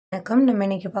வணக்கம். நம்ம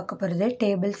இன்னைக்கு பார்க்க போகிறது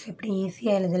டேபிள்ஸ் எப்படி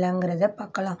ஈஸியாக எழுதலாங்கிறத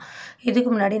பார்க்கலாம். இதுக்கு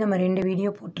முன்னாடி நம்ம 2 வீடியோ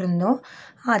போட்டிருந்தோம்.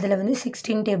 அதில்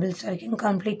 16 டேபிள்ஸ் வரைக்கும்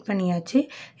கம்ப்ளீட் பண்ணியாச்சு.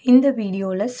 இந்த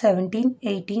வீடியோவில் 17,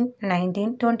 18,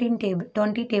 19,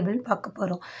 20 டேபிள் பார்க்க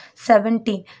போகிறோம்.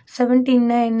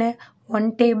 17னா என்ன?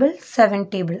 1 டேபிள் 7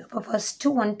 டேபிள். அப்போ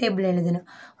ஃபஸ்ட்டு 1 டேபிள் எழுதணும்.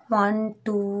 1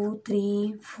 2 3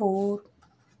 4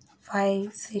 5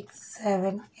 6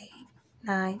 7 8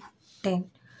 9 10.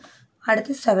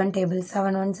 அடுத்து 7 table.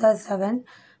 7 1s are 7,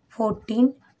 14,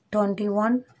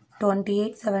 21,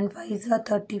 28, 7 5s are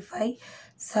 35,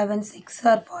 7 6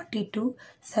 are 42,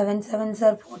 7 7s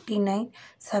are 49,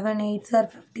 7 8s are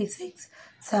 56,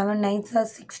 7 9s are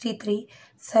 63,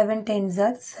 7 10s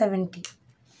are 70.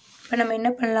 இப்போ நம்ம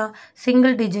என்ன பண்ணலாம்?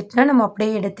 சிங்கிள் டிஜிட்னா நம்ம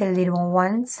அப்படியே எடுத்து எழுதிடுவோம்.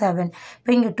 1 7.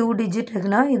 இப்போ இங்கே 2 டிஜிட்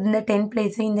இருக்குன்னா இந்த 10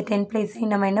 பிளேஸையும் இந்த 10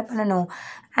 பிளேஸையும் நம்ம என்ன பண்ணணும்?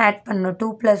 ஆட் பண்ணணும்.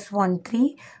 2 + 1 3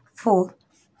 4.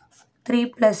 3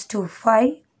 + 2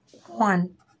 5 1.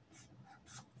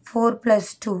 4 +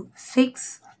 2 6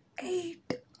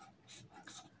 8.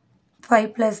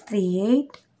 5 + 3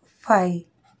 8 5.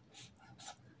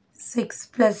 6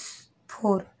 +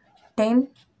 4 10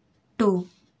 2.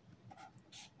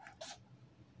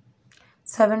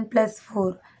 7 +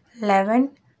 4 11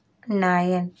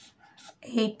 9.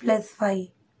 8 + 5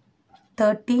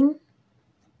 13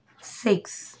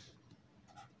 6.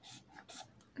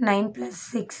 9 +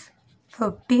 6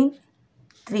 15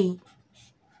 3.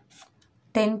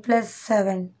 10 +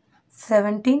 7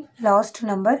 17. லாஸ்ட்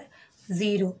நம்பர்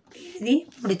 0 எழுதி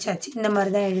முடிச்சாச்சு. இந்த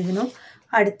மாதிரி தான் எழுதணும்.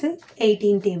 அடுத்து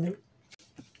 18 table.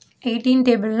 18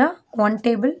 டேபிள்னா 1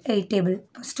 table 8 table.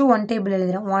 First 1 table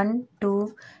எழுதுகிறேன். 1 2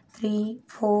 3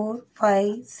 4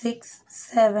 5 6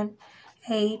 7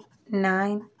 8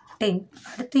 9 10.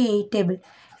 அடுத்து 8 table.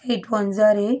 8 1s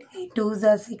are 8, 8 2s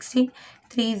are 16,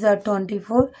 3s are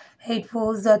 24, 8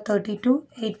 4s are 32,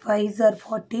 8 5s are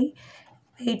 40,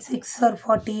 8 6s are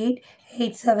 48,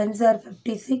 8 7s are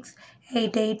 56,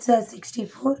 8 8s are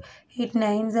 64, 8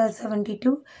 9s are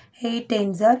 72, 8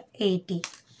 10s are 80.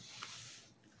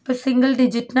 இப்போ சிங்கிள்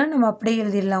டிஜிட்னா நம்ம அப்படியே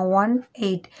எழுதிடலாம். 1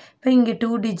 8. இப்போ இங்கே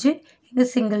 2 டிஜிட், இங்கே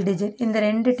சிங்கிள் டிஜிட். இந்த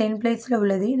 2 10 பிளேஸில்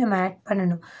உள்ளதையும் நம்ம ஆட்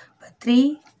பண்ணணும். இப்போ 3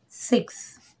 6.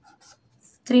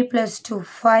 3 + 2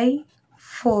 5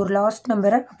 4. லாஸ்ட்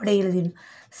நம்பரை அப்படியே எழுதிடணும்.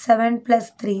 7 +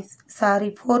 3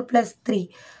 4 + 3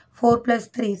 4 +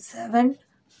 3 7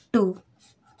 2.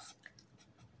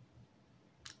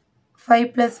 5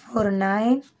 + 4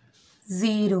 9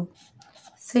 0.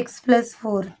 6 +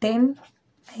 4 10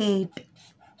 8.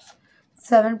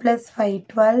 7 + 5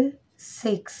 12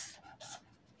 6.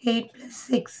 8 +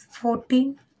 6 14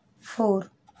 4.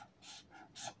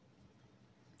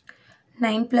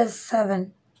 9 + 7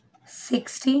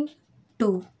 16 2.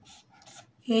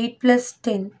 8 +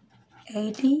 10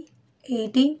 80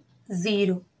 18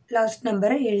 0. லாஸ்ட்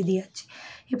நம்பரை எழுதியாச்சு.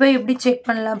 இப்போ எப்படி செக்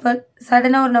பண்ணலாம்? இப்போ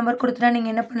சடனாக ஒரு நம்பர் கொடுத்துட்டா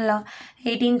நீங்கள் என்ன பண்ணலாம்?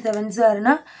 18 7s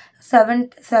ஆறுனா 7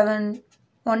 7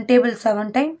 1 table 7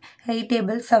 time, 8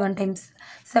 table 7 times.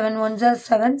 7 1s are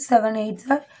 7, 7 8s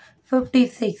are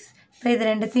 56. இப்போ இது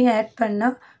ரெண்டுத்தையும் ஆட்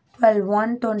பண்ணால் 12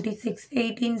 126.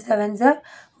 18 7s are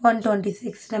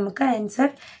 126. நமக்கு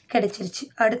ஆன்சர் கிடைச்சிருச்சு.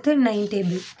 அடுத்து 9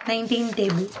 டேபிள். 19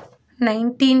 டேபிள்.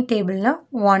 19 டேபிள்னா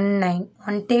 1 9.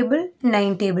 1 table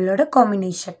 9 டேபிளோட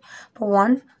combination. இப்போ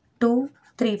 1 2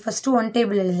 3. ஃபஸ்ட்டு 1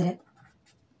 டேபிள் எழுதுகிறேன்.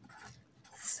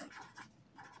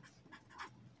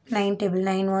 9 table.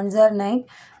 9 1s are 9,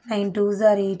 9 2s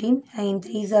are 18, 9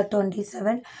 3s are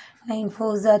 27, 9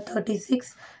 4s are 36,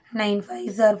 9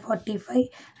 5s are 45,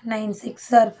 9 6s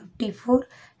are 54,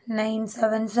 9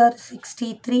 7s are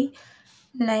 63,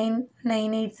 9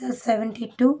 8s are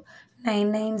 72, 9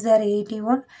 9s are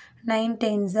 81, 9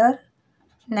 10s are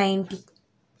 90.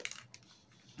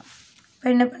 இப்போ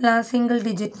என்ன பண்ணலாம்? Single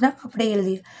டிஜிட்னா அப்படியே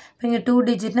எழுதி. இப்போ இங்கே 2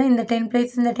 டிஜிட்னா இந்த 10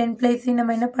 பிளேஸ் இந்த 10 பிளேஸையும்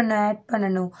நம்ம என்ன ஆட்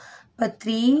பண்ணணும். இப்போ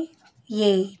 3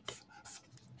 8.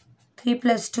 3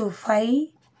 + 2 5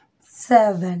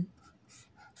 7.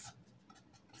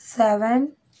 7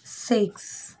 6.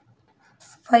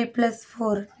 5 +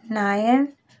 4 9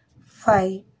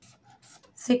 5.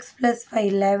 6 + 5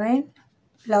 11.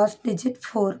 லாஸ்ட் டிஜிட்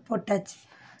 4 போட்டாச்சு.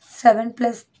 7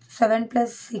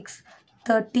 + 6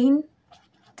 13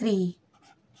 3.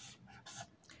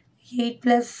 8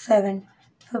 + 7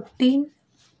 15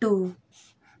 2.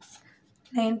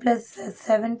 9 +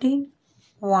 17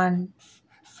 1.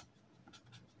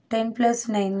 10 +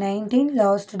 9 19.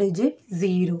 Last digit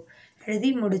 0. எழுதி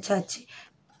முடிச்சாச்சு.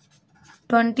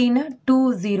 20னா 2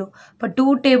 0. இப்போ 2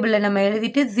 டேபிளில் நம்ம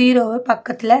எழுதிட்டு 0வை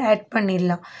பக்கத்தில் ஆட்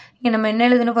பண்ணிடலாம். இங்கே நம்ம என்ன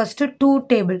எழுதணும்? First 2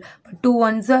 table. இப்போ 2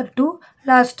 1s are 2,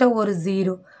 லாஸ்ட்டாக ஒரு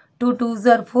 0. 2 2s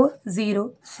are 4 0.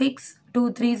 6 2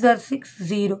 3s are 6,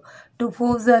 0. 2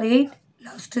 4s are 8,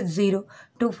 last is 0.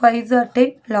 2 5s are 10,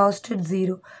 last is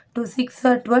 0. 2 6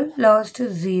 are 12, last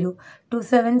is 0. 2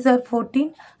 7s are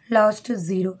 14, last is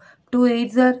 0. 2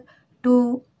 8s are 2,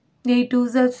 8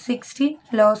 2s are 16,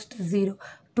 last is 0.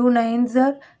 2 9s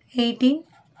are 18,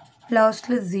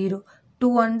 lastல 0.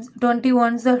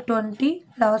 21s are 20,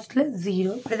 லாஸ்ட்டில்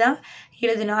 0. இப்படி தான்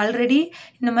எழுதணும். Already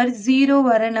இந்த மாதிரி 0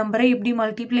 வர நம்பரை எப்படி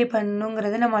மல்டிப்ளை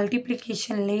பண்ணணுங்கிறத நான்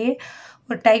மல்டிப்ளிகேஷன்லேயே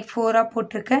ஒரு டைப் 4ஆக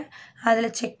போட்டிருக்கேன்.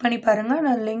 அதில் செக் பண்ணி பாருங்கள்,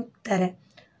 நான் லிங்க் தரேன்.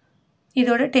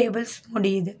 இதோட டேபிள்ஸ்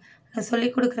முடியுது. நான்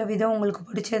சொல்லிக் கொடுக்குற விதம் உங்களுக்கு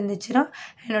பிடிச்சிருந்துச்சுன்னா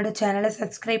என்னோடய சேனலை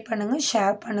சப்ஸ்கிரைப் பண்ணுங்கள்,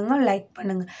 ஷேர் பண்ணுங்கள், லைக்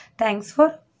பண்ணுங்கள். தேங்க்ஸ்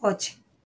ஃபார் வாட்சிங்.